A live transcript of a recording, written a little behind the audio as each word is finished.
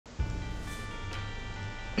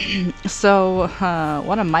So,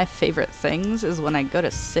 one of my favorite things is when I go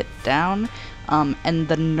to sit down, and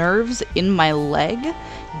the nerves in my leg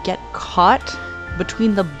get caught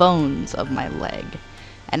between the bones of my leg,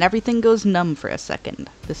 and everything goes numb for a second.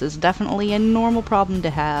 This is definitely a normal problem to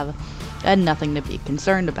have, and nothing to be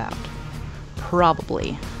concerned about.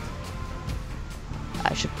 Probably.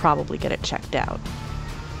 I should probably get it checked out.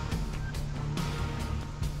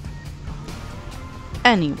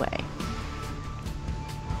 Anyway.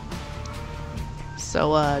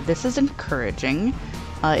 So, this is encouraging.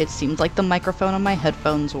 It seems like the microphone on my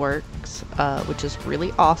headphones works, which is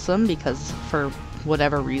really awesome because for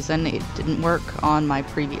whatever reason it didn't work on my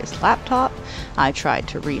previous laptop. I tried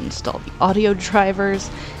to reinstall the audio drivers,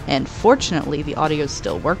 and fortunately the audio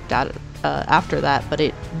still worked out after that, but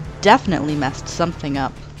it definitely messed something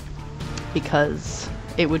up because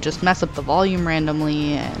it would just mess up the volume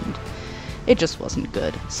randomly and it just wasn't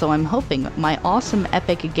good. So I'm hoping my awesome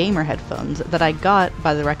Epic Gamer headphones that I got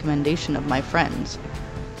by the recommendation of my friends,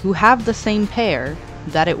 who have the same pair,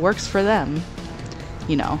 that it works for them.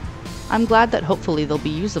 You know, I'm glad that hopefully they'll be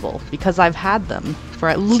usable, because I've had them for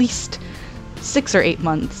at least 6 or 8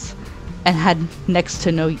 months and had next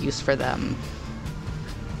to no use for them.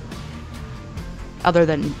 Other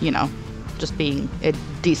than, you know, just being a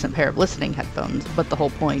decent pair of listening headphones, but the whole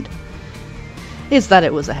point is that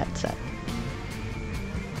it was a headset.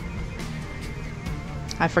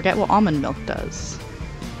 I forget what almond milk does.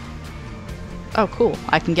 Oh, cool.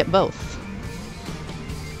 I can get both.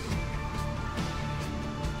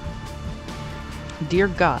 Dear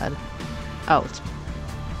God. Oh, it's...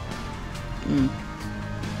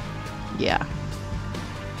 Yeah.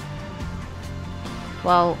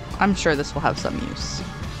 Well, I'm sure this will have some use.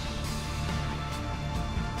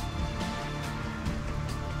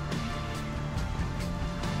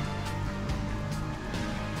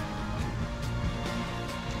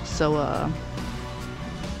 So,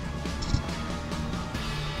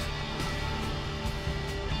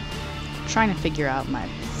 trying to figure out my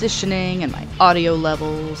positioning and my audio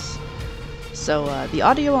levels. So, the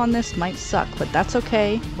audio on this might suck, but that's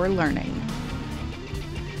okay. We're learning.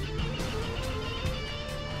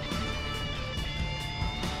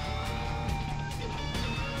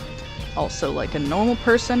 Also, like a normal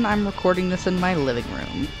person, I'm recording this in my living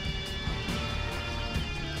room.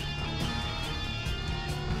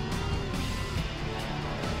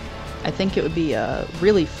 I think it would be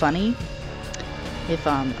really funny if,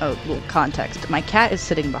 oh, little context. My cat is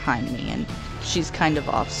sitting behind me and she's kind of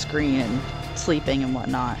off screen and sleeping and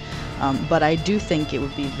whatnot. But I do think it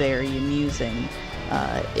would be very amusing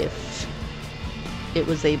if it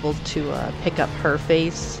was able to pick up her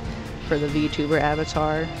face for the VTuber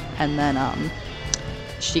avatar, and then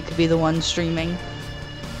she could be the one streaming.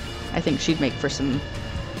 I think she'd make for some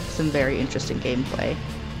very interesting gameplay.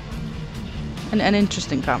 An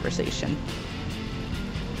interesting conversation.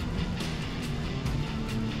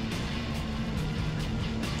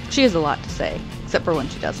 She has a lot to say, except for when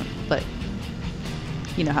she doesn't, but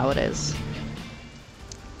you know how it is.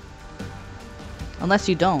 Unless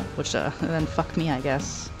you don't, which then fuck me, I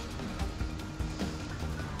guess.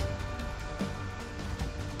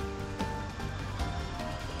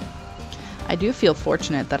 I do feel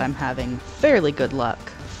fortunate that I'm having fairly good luck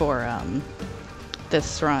for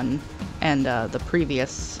this run and the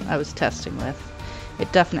previous I was testing with.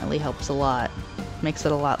 It definitely helps a lot. Makes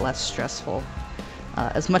it a lot less stressful.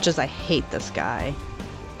 As much as I hate this guy.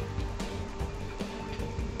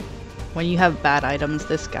 When you have bad items,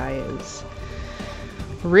 this guy is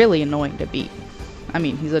really annoying to beat. I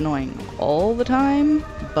mean, he's annoying all the time,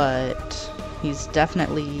 but he's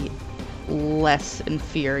definitely less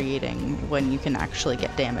infuriating when you can actually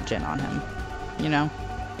get damage in on him, you know?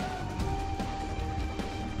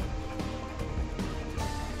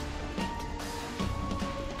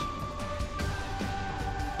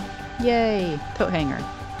 Yay! Coat hanger.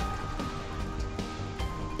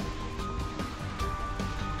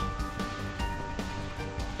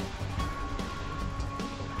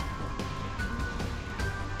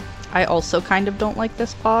 I also kind of don't like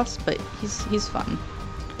this boss, but he's fun.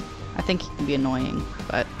 I think he can be annoying,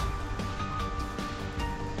 but...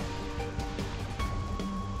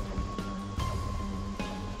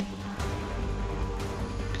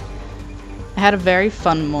 I had a very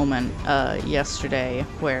fun moment yesterday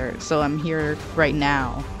where, so I'm here right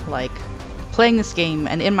now, like, playing this game,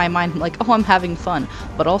 and in my mind I'm like, oh, I'm having fun,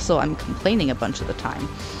 but also I'm complaining a bunch of the time.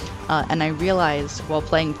 And I realized while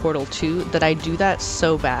playing Portal 2 that I do that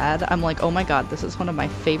so bad. I'm like, oh my god, this is one of my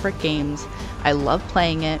favorite games. I love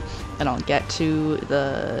playing it, and I'll get to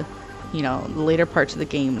the you know, the later parts of the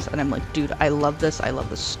games, and I'm like, dude, I love this, I love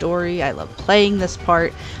the story, I love playing this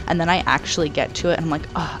part, and then I actually get to it, and I'm like,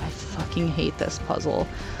 oh, I fucking hate this puzzle.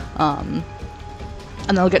 And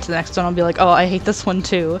then I'll get to the next one, I'll be like, oh, I hate this one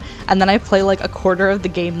too. And then I play like a quarter of the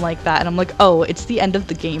game like that, and I'm like, oh, it's the end of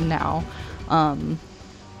the game now.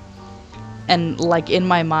 And like in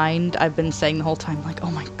my mind, I've been saying the whole time, like,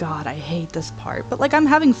 oh my god, I hate this part. But like, I'm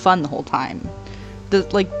having fun the whole time.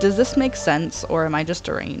 Does this make sense, or am I just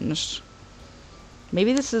deranged?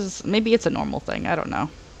 Maybe it's a normal thing, I don't know.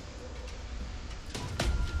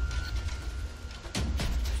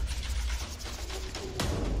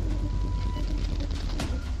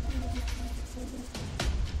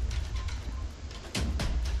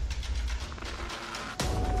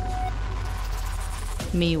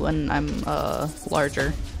 Me when I'm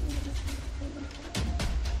larger.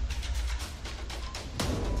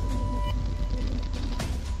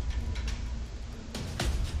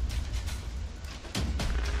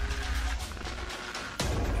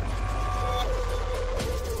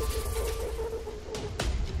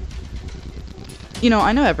 You know,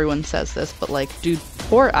 I know everyone says this, but like, dude,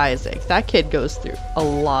 poor Isaac. That kid goes through a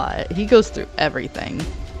lot. He goes through everything.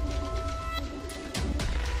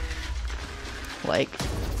 Like,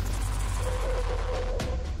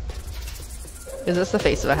 is this the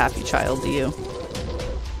face of a happy child to you?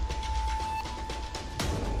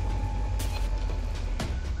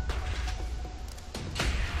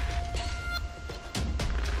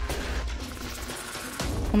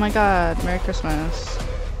 Oh my god, Merry Christmas.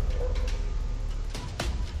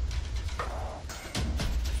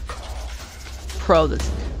 Bro,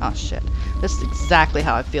 this, oh shit. This is exactly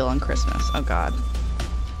how I feel on Christmas. Oh god.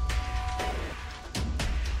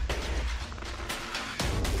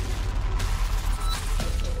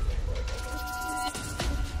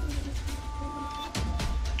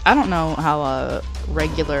 I don't know how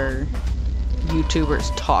regular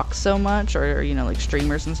YouTubers talk so much, or you know, like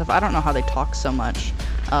streamers and stuff. I don't know how they talk so much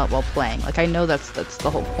while playing. Like, I know that's the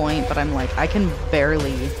whole point, but I'm like, I can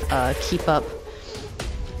barely keep up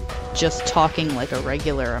just talking like a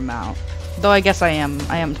regular amount. Though I guess I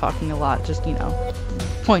am talking a lot, just, you know,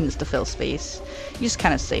 the point is to fill space. You just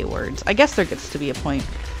kind of say words. I guess there gets to be a point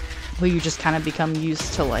where you just kind of become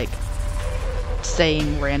used to like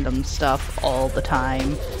saying random stuff all the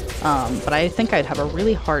time. But I think I'd have a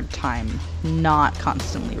really hard time not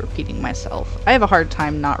constantly repeating myself. I have a hard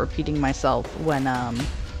time not repeating myself when,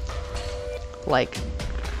 like,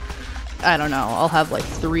 I don't know, I'll have like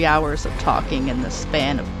 3 hours of talking in the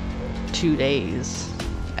span of 2 days,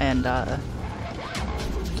 and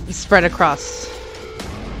spread across,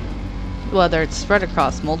 whether it's spread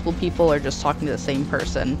across multiple people or just talking to the same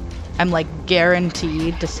person. I'm like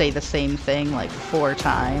guaranteed to say the same thing like 4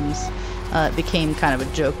 times. It became kind of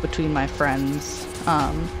a joke between my friends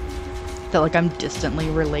that like I'm distantly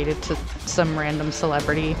related to some random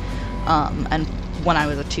celebrity, and when I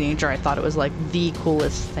was a teenager I thought it was like the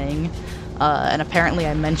coolest thing, and apparently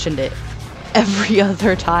I mentioned it every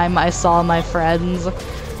other time I saw my friends,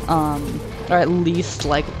 or at least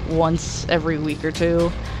like once every week or two.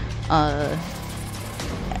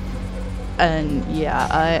 And yeah,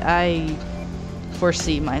 I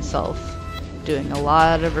foresee myself doing a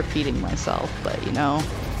lot of repeating myself, but you know,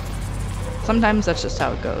 sometimes that's just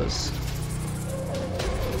how it goes.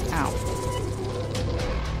 Ow.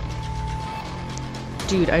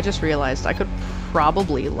 Dude, I just realized I could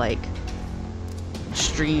probably like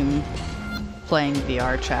stream playing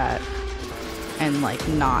VR chat and like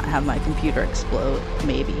not have my computer explode,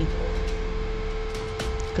 maybe.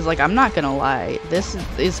 Because like, I'm not gonna lie, this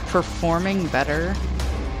is performing better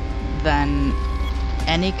than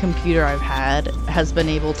any computer I've had has been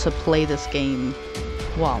able to play this game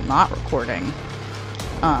while not recording.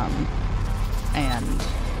 And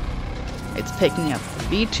it's picking up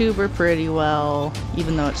the VTuber pretty well,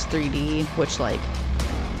 even though it's 3D, which like,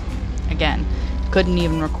 again, couldn't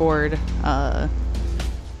even record,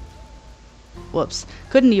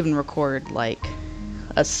 couldn't even record like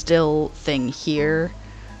a still thing here.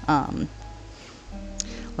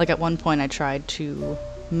 Like at one point I tried to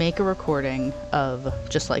make a recording of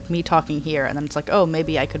just like me talking here, and then it's like, oh,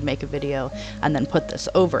 maybe I could make a video and then put this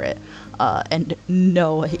over it, and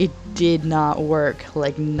no, it did not work,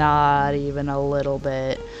 like not even a little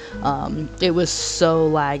bit. It was so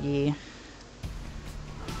laggy,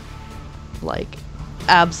 like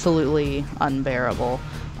absolutely unbearable.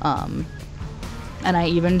 And I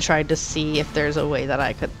even tried to see if there's a way that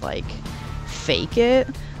I could like fake it,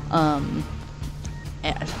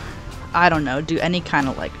 I don't know, do any kind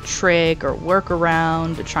of like trick or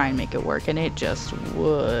workaround to try and make it work, and it just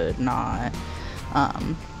would not.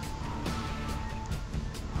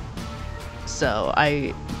 So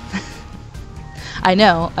I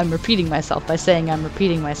know I'm repeating myself by saying I'm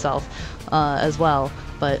repeating myself as well,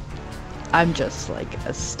 but I'm just like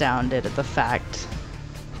astounded at the fact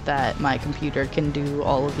that my computer can do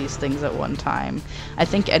all of these things at one time. I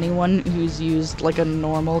think anyone who's used like a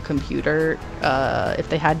normal computer, if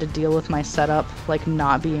they had to deal with my setup, like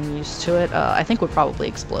not being used to it, I think would probably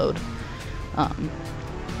explode.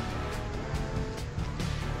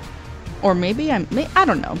 Or maybe I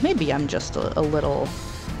don't know, maybe I'm just a little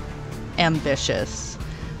ambitious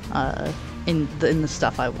in the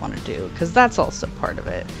stuff I want to do, because that's also part of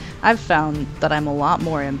it. I've found that I'm a lot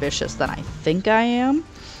more ambitious than I think I am.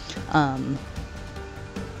 I'm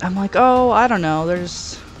like, oh, I don't know,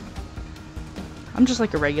 I'm just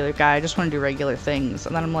like a regular guy, I just want to do regular things.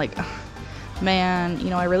 And then I'm like, man,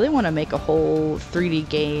 you know, I really want to make a whole 3D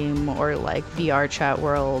game, or like VR chat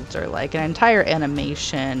worlds, or like an entire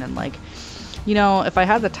animation, and like, you know, if I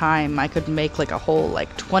had the time, I could make like a whole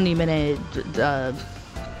like 20-minute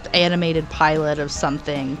animated pilot of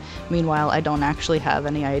something. Meanwhile, I don't actually have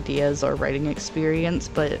any ideas or writing experience,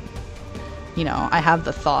 but you know, I have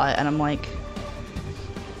the thought, and I'm like,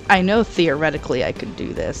 I know theoretically I could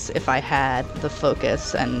do this if I had the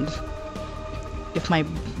focus, and if my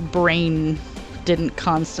brain didn't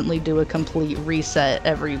constantly do a complete reset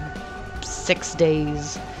every 6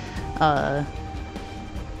 days,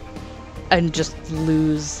 and just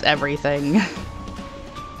lose everything.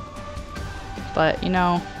 But, you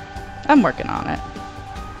know, I'm working on it.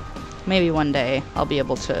 Maybe one day I'll be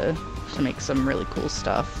able to make some really cool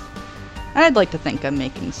stuff. And I'd like to think I'm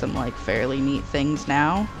making some, like, fairly neat things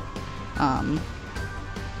now.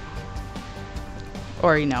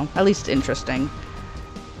 Or, you know, at least interesting.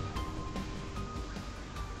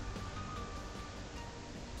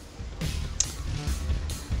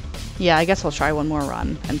 Yeah, I guess I'll try one more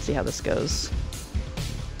run and see how this goes.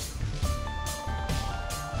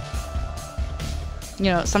 You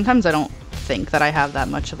know, sometimes I don't think that I have that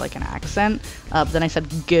much of like an accent, but then I said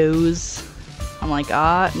goes. I'm like,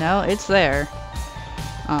 no, it's there.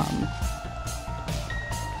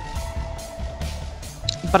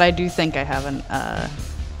 But I do think I have an,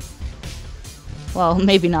 well,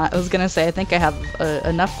 maybe not. I was gonna say, I think I have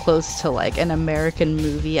enough close to like an American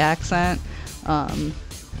movie accent,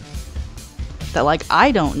 that like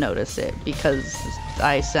I don't notice it, because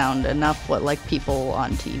I sound enough what like people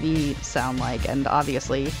on TV sound like, and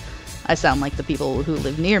obviously I sound like the people who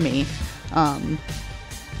live near me,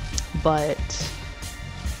 but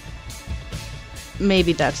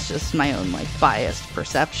maybe that's just my own like biased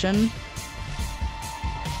perception.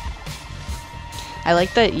 I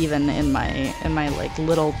like that even in my like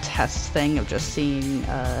little test thing of just seeing,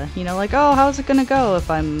 you know, like, oh, how's it gonna go if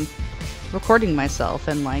I'm recording myself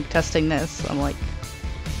and like testing this. I'm like,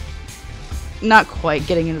 not quite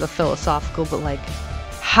getting into the philosophical, but like,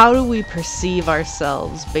 how do we perceive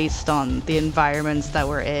ourselves based on the environments that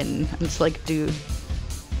we're in? And it's like, dude,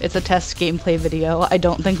 it's a test gameplay video. I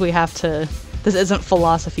don't think we have to, this isn't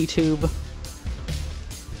philosophy tube.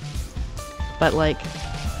 But like,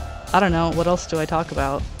 I don't know, what else do I talk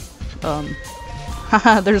about?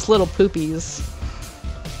 Haha, there's little poopies.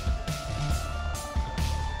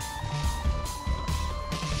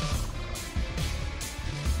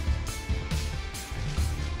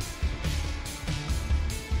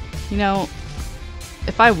 You know,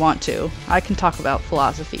 if I want to, I can talk about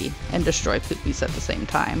philosophy and destroy poopies at the same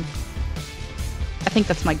time. I think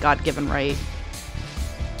that's my God-given right.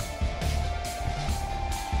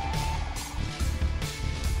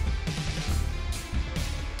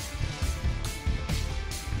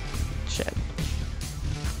 Shit.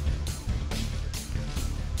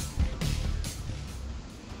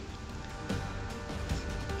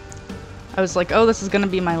 I was like, oh, this is gonna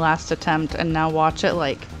be my last attempt, and now watch it,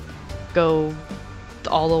 like, go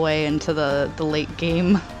all the way into the late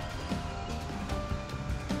game.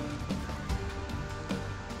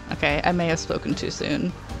 Okay, I may have spoken too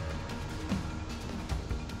soon.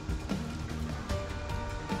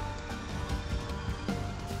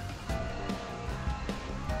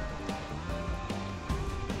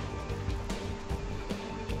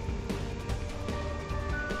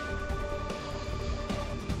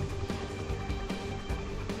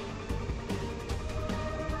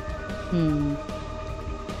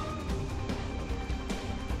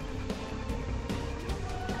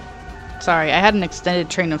 Sorry, I had an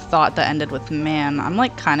extended train of thought that ended with, man, I'm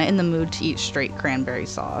like kinda in the mood to eat straight cranberry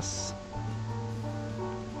sauce.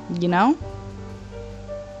 You know?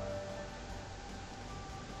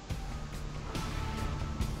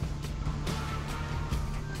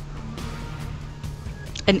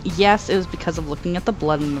 And yes, it was because of looking at the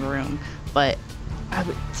blood in the room, but I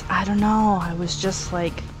I don't know, I was just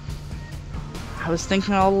like, I was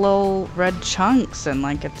thinking all the little red chunks, and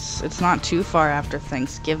like it's not too far after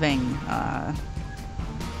Thanksgiving,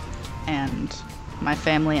 and my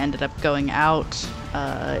family ended up going out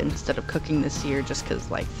instead of cooking this year just because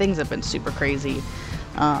like things have been super crazy,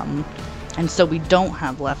 and so we don't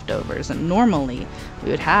have leftovers, and normally we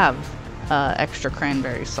would have extra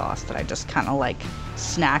cranberry sauce that I just kind of like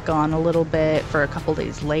snack on a little bit for a couple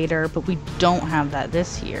days later, but we don't have that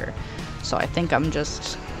this year, so I think I'm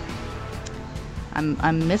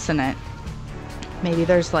missing it. Maybe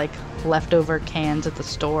there's like leftover cans at the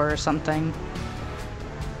store or something.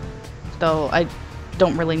 Though I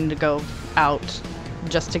don't really need to go out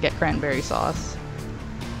just to get cranberry sauce.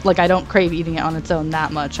 Like, I don't crave eating it on its own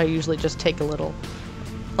that much. I usually just take a little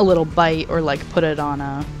bite, or like put it on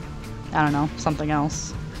I don't know, something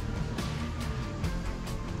else.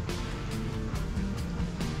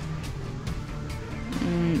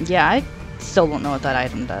 Yeah, I still don't know what that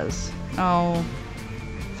item does. Oh,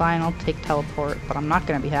 fine, I'll take teleport, but I'm not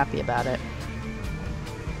gonna be happy about it.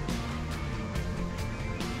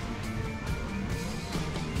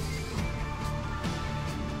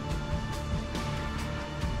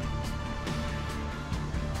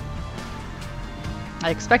 I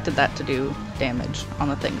expected that to do damage on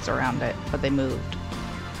the things around it, but they moved.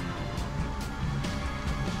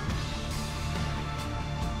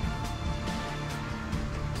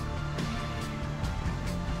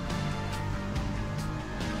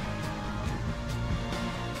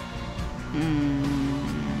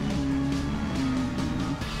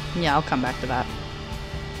 Yeah, I'll come back to that.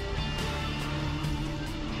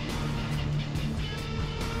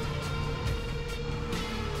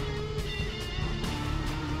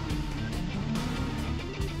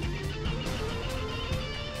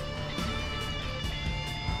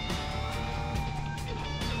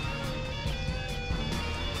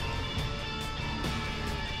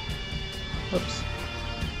 Whoops.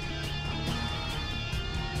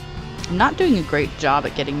 I'm not doing a great job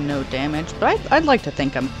at getting no damage, but I'd like to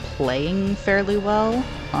think I'm playing fairly well.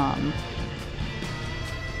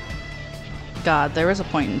 God, there was a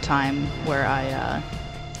point in time where I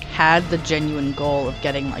had the genuine goal of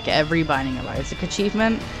getting like every Binding of Isaac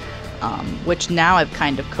achievement, which now I've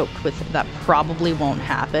kind of coped with. That probably won't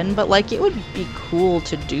happen, but like it would be cool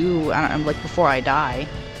to do, I don't know, like before I die.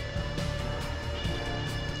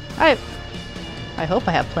 I hope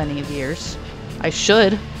I have plenty of years. I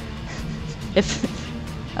should. If,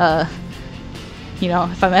 you know,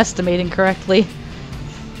 if I'm estimating correctly.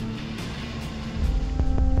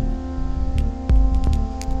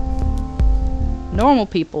 Normal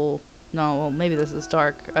people, no, well, maybe this is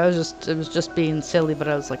dark. It was just being silly, but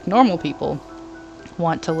I was like, normal people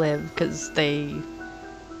want to live because they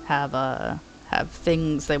have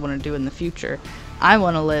things they want to do in the future. I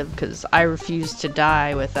want to live because I refuse to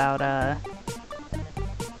die without,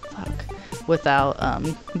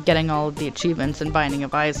 getting all of the achievements in Binding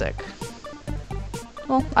of Isaac.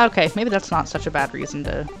 Well, okay, maybe that's not such a bad reason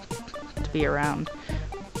to be around.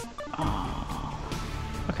 Oh.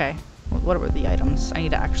 Okay, what were the items? I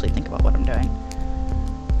need to actually think about what I'm doing.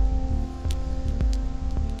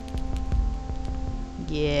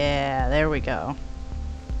 Yeah, there we go.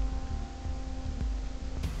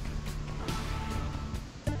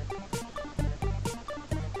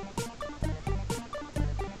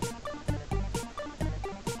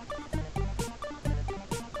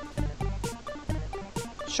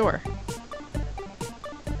 Sure.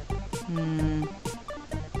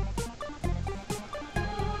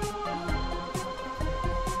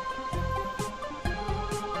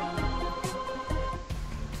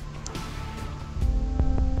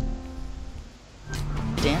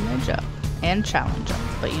 Damage up and challenge up,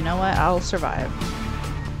 but you know what? I'll survive.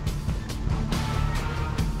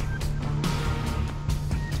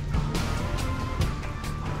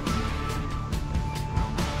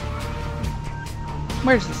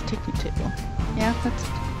 Where does this take me to? Yeah, that's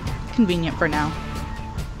convenient for now.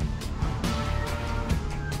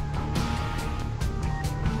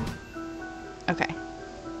 Okay.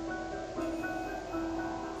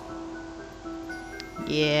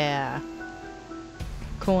 Yeah.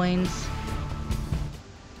 Coins.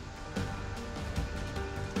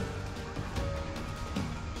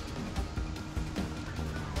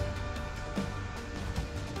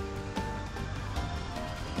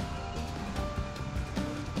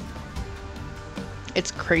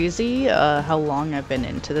 It's crazy how long I've been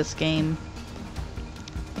into this game,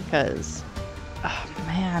 because, oh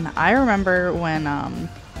man, I remember when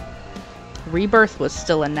Rebirth was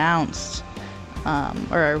still announced,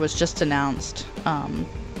 or was just announced.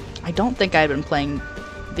 I don't think I had been playing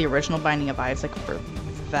the original Binding of Isaac for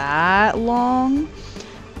that long.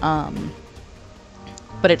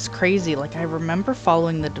 But it's crazy. Like, I remember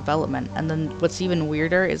following the development, and then what's even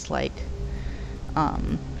weirder is, like,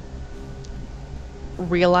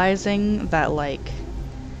 realizing that, like,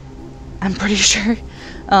 I'm pretty sure,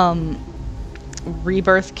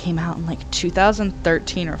 Rebirth came out in, like,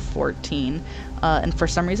 2013 or 14, and for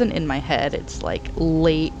some reason in my head, it's, like,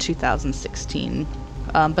 late 2016,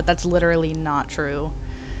 but that's literally not true.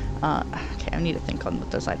 Okay, I need to think on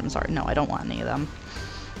what those items are. No, I don't want any of them.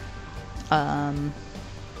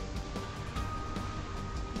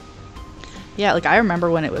 Yeah, like, I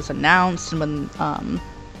remember when it was announced, and when,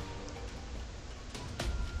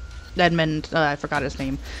 Edmund, I forgot his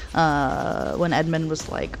name, when Edmund was,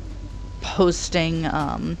 like, posting,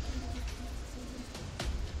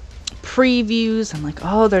 previews, and, like,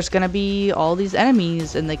 oh, there's gonna be all these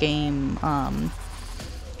enemies in the game, and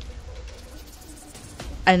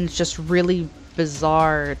it's just really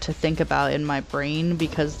bizarre to think about in my brain,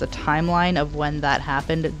 because the timeline of when that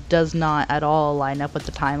happened does not at all line up with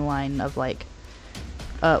the timeline of, like,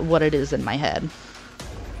 what it is in my head.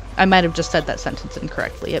 I might have just said that sentence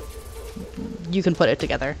incorrectly. You can put it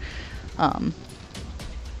together.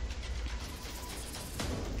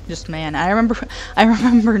 Just, man, I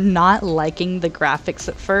remember not liking the graphics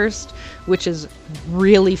at first, which is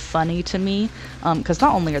really funny to me, because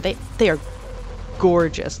not only are they are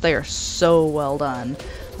gorgeous, they are so well done.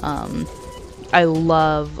 I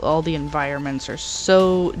love all the environments are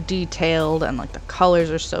so detailed, and, like, the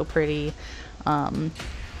colors are so pretty,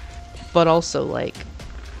 but also, like,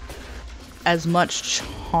 as much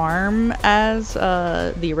charm as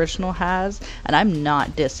the original has, and I'm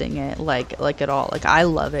not dissing it like at all. Like, I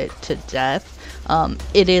love it to death.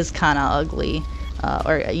 It is kind of ugly,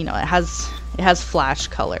 or, you know, it has flash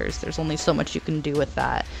colors. There's only so much you can do with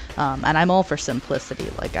that, and I'm all for simplicity.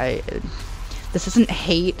 Like, this isn't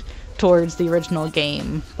hate towards the original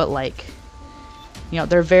game, but, like, you know,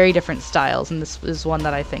 they're very different styles, and this is one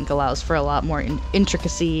that I think allows for a lot more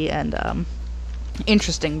intricacy and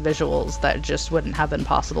interesting visuals that just wouldn't have been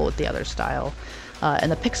possible with the other style.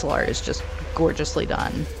 And the pixel art is just gorgeously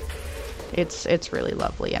done. It's really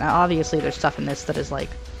lovely, and obviously there's stuff in this that is, like,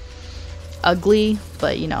 ugly,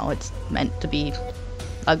 but, you know, it's meant to be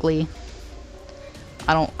ugly.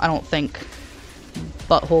 I don't think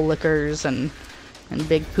butthole lickers and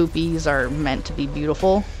big poopies are meant to be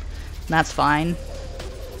beautiful, and that's fine.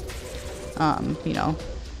 You know,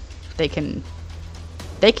 they can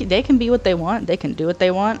be what they want, they can do what they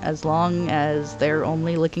want, as long as they're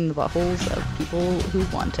only licking the buttholes of people who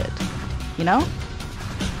want it, you know?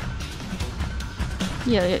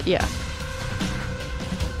 Yeah.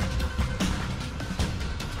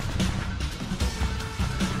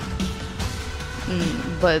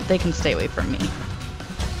 But they can stay away from me.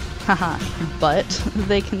 Haha, but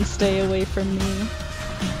they can stay away from me.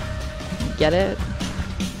 Get it?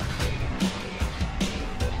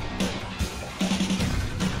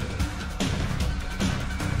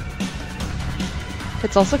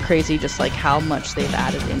 It's also crazy just, like, how much they've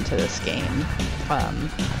added into this game.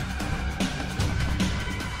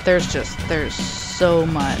 There's so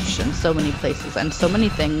much, and so many places, and so many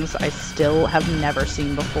things I still have never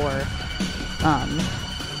seen before.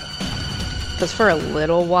 Because for a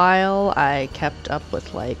little while, I kept up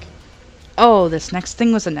with, like, oh, this next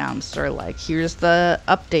thing was announced, or, like, here's the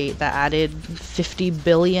update that added 50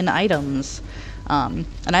 billion items. And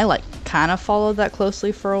I, like, kind of followed that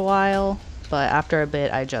closely for a while. But after a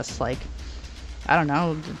bit, I just, like, I don't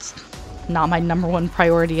know, it's not my #1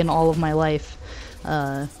 priority in all of my life.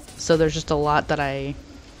 So there's just a lot that I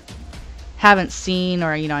haven't seen,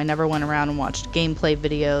 or, you know, I never went around and watched gameplay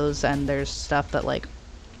videos, and there's stuff that, like,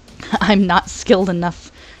 I'm not skilled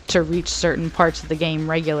enough to reach certain parts of the game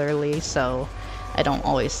regularly, so I don't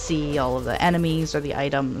always see all of the enemies or the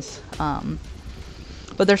items.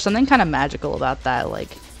 But there's something kind of magical about that. Like,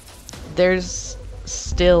 there's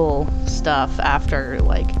still stuff after,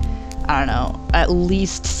 like, I don't know, at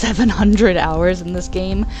least 700 hours in this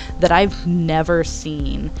game that I've never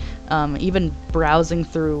seen. Even browsing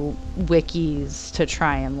through wikis to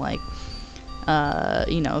try and, like,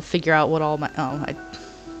 you know, figure out what all my... Oh, I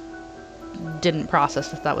didn't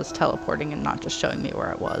process if that was teleporting and not just showing me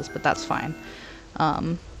where it was, but that's fine.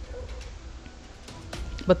 But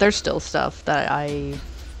there's still stuff that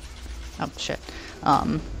oh, shit.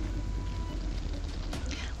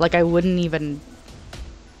 Like, I wouldn't even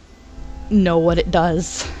know what it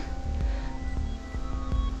does.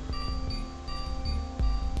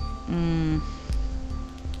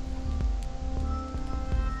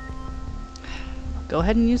 Go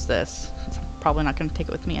ahead and use this. I'm probably not going to take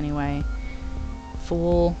it with me anyway.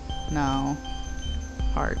 Fool. No.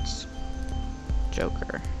 Hearts.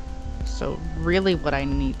 Joker. So really what I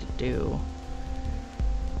need to do...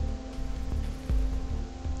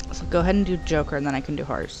 So go ahead and do Joker and then I can do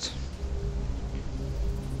hearts.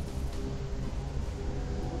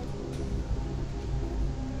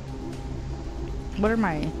 What are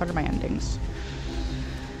my endings?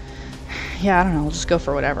 Yeah, I don't know. I'll just go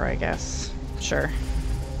for whatever, I guess. Sure.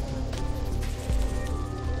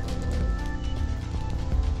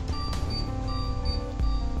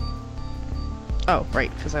 Oh,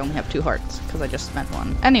 right, because I only have 2 hearts, because I just spent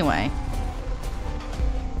 1. Anyway.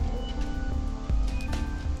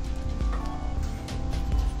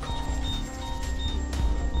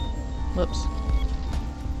 Whoops.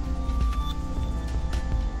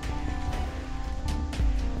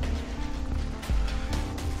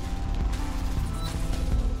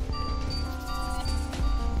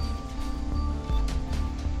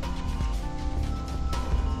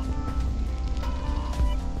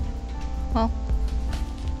 Well,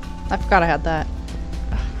 I forgot I had that.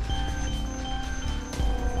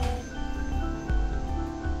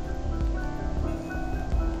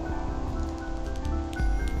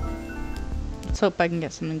 Let's hope I can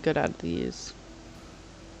get something good out of these.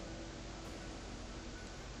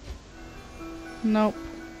 Nope.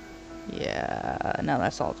 Yeah, no,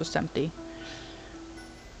 that's all just empty.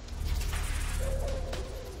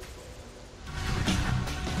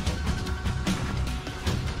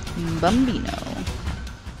 Bambino.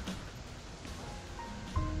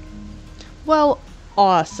 Well,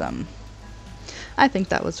 awesome. I think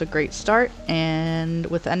that was a great start, and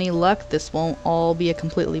with any luck, this won't all be a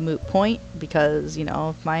completely moot point, because, you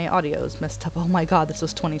know, my audio's messed up. Oh my god, this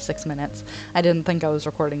was 26 minutes. I didn't think I was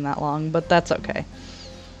recording that long, but that's okay.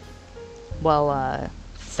 Well,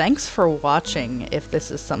 thanks for watching if this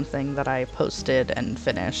is something that I posted and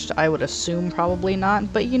finished. I would assume probably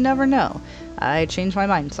not, but you never know. I change my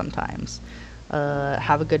mind sometimes.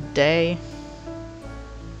 Have a good day.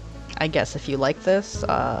 I guess if you like this,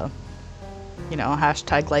 you know,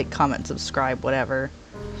 hashtag like, comment, subscribe, whatever.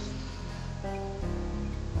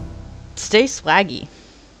 Stay swaggy.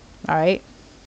 Alright?